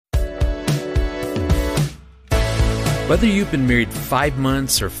Whether you've been married 5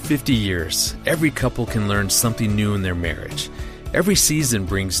 months or 50 years, every couple can learn something new in their marriage. Every season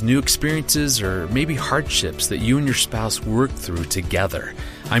brings new experiences or maybe hardships that you and your spouse work through together.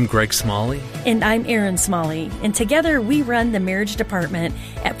 I'm Greg Smalley. And I'm Erin Smalley. And together we run the marriage department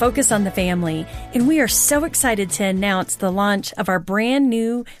at Focus on the Family. And we are so excited to announce the launch of our brand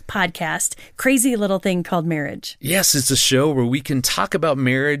new podcast, Crazy Little Thing Called Marriage. Yes, it's a show where we can talk about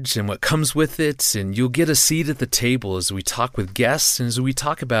marriage and what comes with it. And you'll get a seat at the table as we talk with guests and as we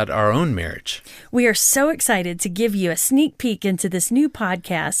talk about our own marriage. We are so excited to give you a sneak peek into this new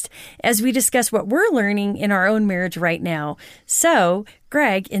podcast as we discuss what we're learning in our own marriage right now. So,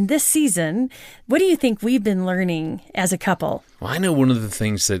 Greg, in this season, what do you think we've been learning as a couple? Well, I know one of the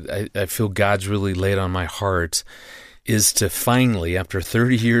things that I feel God's really laid on my heart is to finally, after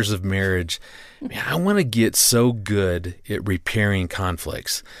 30 years of marriage, I want to get so good at repairing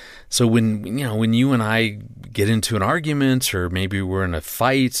conflicts. So when you and I get into an argument, or maybe we're in a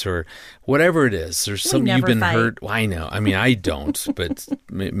fight, or whatever it is, there's something you've been hurt. Well, I know. I mean, I don't, but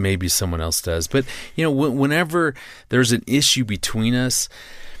maybe someone else does. But whenever there's an issue between us,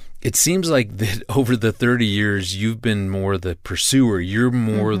 it seems like that over the 30 years, you've been more the pursuer. You're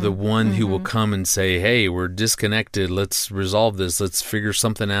more the one who will come and say, hey, we're disconnected. Let's resolve this. Let's figure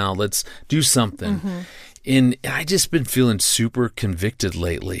something out. Let's do something. And I just been feeling super convicted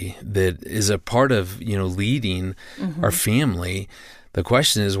lately that is a part of, leading our family. The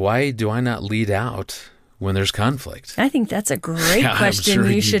question is, why do I not lead out when there's conflict? I think that's a great question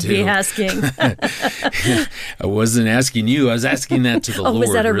you should be asking. I wasn't asking you. I was asking that to the Lord.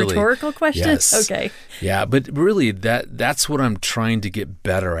 Was that a really. Rhetorical question? Yes. Okay. Yeah, but really that's what I'm trying to get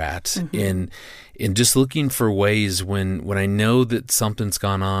better at in just looking for ways when I know that something's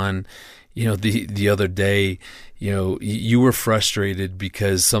gone on. The other day, you were frustrated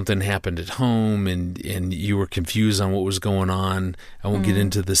because something happened at home and you were confused on what was going on. I won't get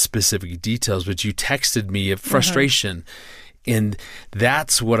into the specific details, but you texted me of frustration. And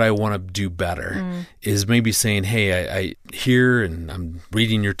that's what I want to do better is maybe saying, hey, I hear and I'm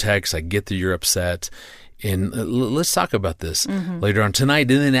reading your text. I get that you're upset. And let's talk about this later on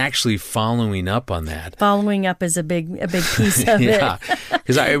tonight, and then actually following up on that. Following up is a big piece of it.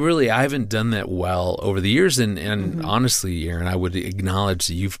 Because I haven't done that well over the years. And honestly, Erin, I would acknowledge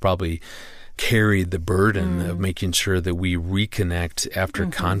that you've probably carried the burden of making sure that we reconnect after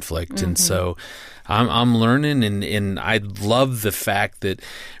conflict. And so I'm learning, and I love the fact that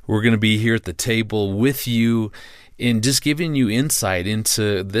we're going to be here at the table with you and just giving you insight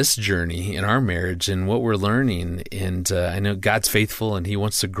into this journey in our marriage and what we're learning. And I know God's faithful and He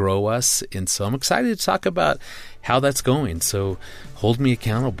wants to grow us. And so I'm excited to talk about how that's going. So hold me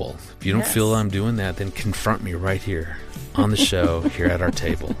accountable. If you don't feel I'm doing that, then confront me right here on the show, here at our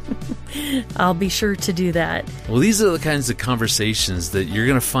table. I'll be sure to do that. Well, these are the kinds of conversations that you're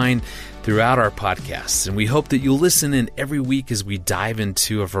going to find throughout our podcasts. And we hope that you'll listen in every week as we dive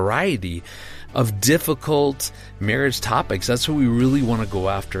into a variety of difficult marriage topics. That's what we really want to go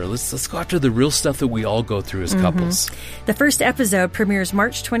after. Let's go after the real stuff that we all go through as couples. The first episode premieres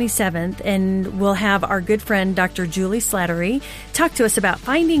March 27th, and we'll have our good friend Dr. Julie Slattery talk to us about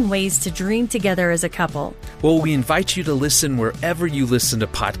finding ways to dream together as a couple. Well, we invite you to listen wherever you listen to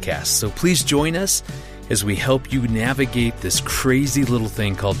podcasts. So please join us as we help you navigate this crazy little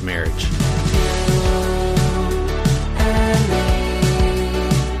thing called marriage.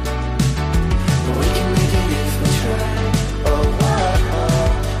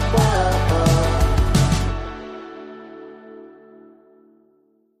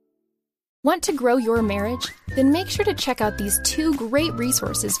 Want to grow your marriage? Then make sure to check out these 2 great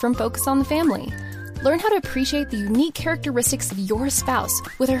resources from Focus on the Family. Learn how to appreciate the unique characteristics of your spouse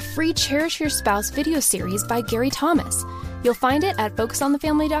with our free Cherish Your Spouse video series by Gary Thomas. You'll find it at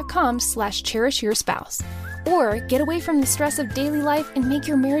focusonthefamily.com/cherishyourspouse. Or get away from the stress of daily life and make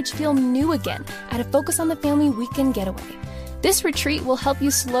your marriage feel new again at a Focus on the Family weekend getaway. This retreat will help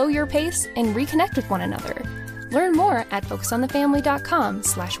you slow your pace and reconnect with one another. Learn more at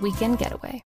focusonthefamily.com/weekend getaway.